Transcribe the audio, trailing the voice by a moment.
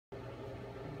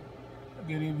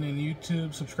Good evening,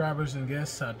 YouTube subscribers and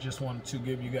guests. I just wanted to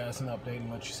give you guys an update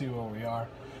and let you see where we are.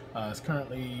 It's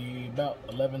currently about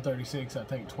 11:36, I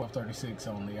think 12:36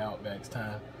 on the Outback's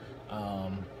time.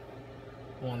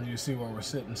 Wanted you to see where we're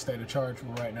sitting, state of charge.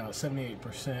 We're right now at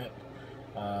 78%.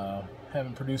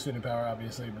 Haven't produced any power,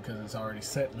 obviously, because it's already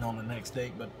setting on the next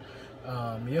date. But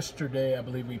yesterday, I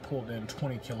believe we pulled in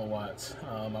 20 kilowatts.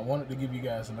 I wanted to give you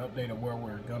guys an update of where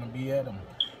we're going to be at. I'm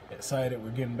excited.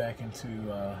 We're getting back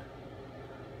into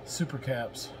super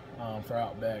caps for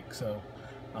Outback, so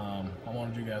I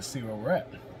wanted you guys to see where we're at.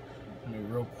 Let me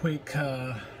real quick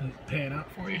pan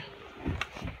out for you.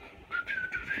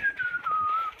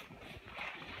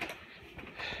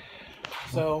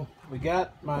 So we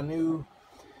got my new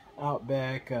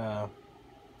Outback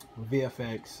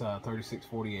VFX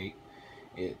 3648.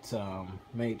 It's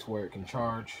made to where it can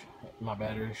charge my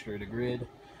battery through the grid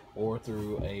or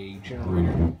through a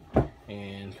generator.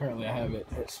 And currently I have it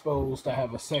exposed. I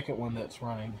have a second one that's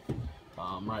running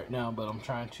right now, but I'm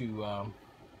trying to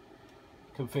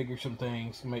configure some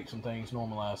things, make some things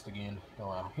normalized again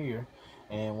around here.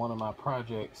 And one of my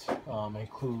projects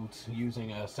includes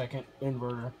using a second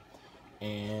inverter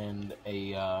and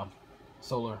a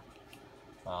solar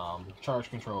charge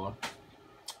controller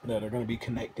that are going to be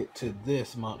connected to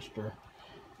this monster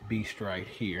beast right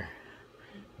here.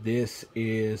 This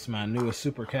is my newest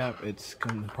super cap. It's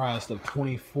comprised of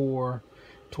 24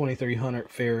 2300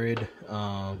 farad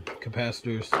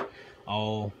capacitors,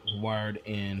 all wired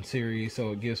in series,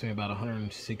 so it gives me about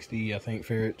 160, I think,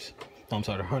 farads. I'm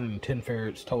sorry, 110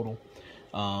 farads total.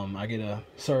 I get a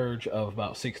surge of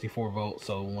about 64 volts,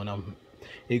 so when I'm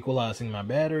equalizing my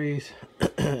batteries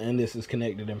and this is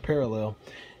connected in parallel,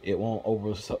 it won't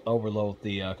overload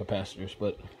the capacitors,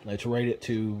 but it's rated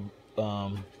to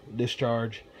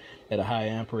discharge at a high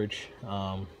amperage.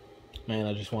 Man,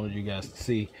 I just wanted you guys to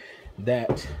see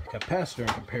that capacitor in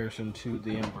comparison to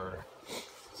the inverter.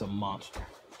 It's a monster.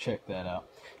 Check that out.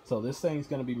 So this thing's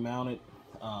going to be mounted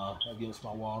against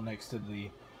my wall next to the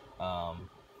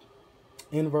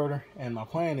inverter, and my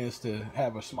plan is to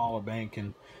have a smaller bank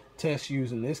and test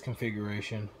using this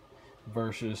configuration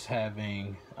versus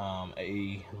having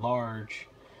a large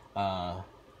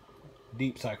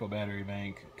deep cycle battery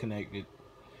bank connected.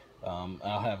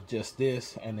 I'll have just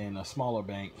this and then a smaller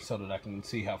bank so that I can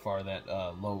see how far that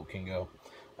load can go.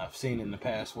 I've seen in the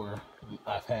past where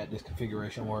I've had this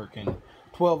configuration work in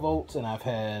 12 volts, and I've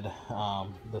had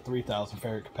the 3000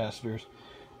 farad capacitors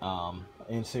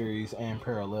in series and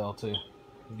parallel to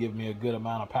give me a good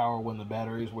amount of power when the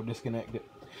batteries were disconnected.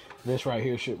 This right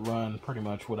here should run pretty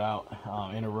much without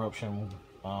interruption,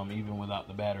 even without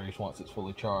the batteries once it's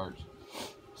fully charged.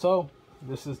 So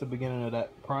this is the beginning of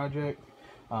that project.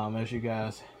 As you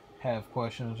guys have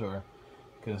questions or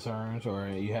concerns, or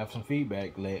you have some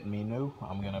feedback, let me know.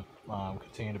 I'm gonna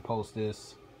continue to post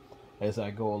this as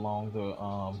I go along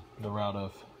the route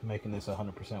of making this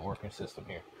 100% working system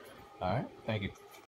here. All right, thank you.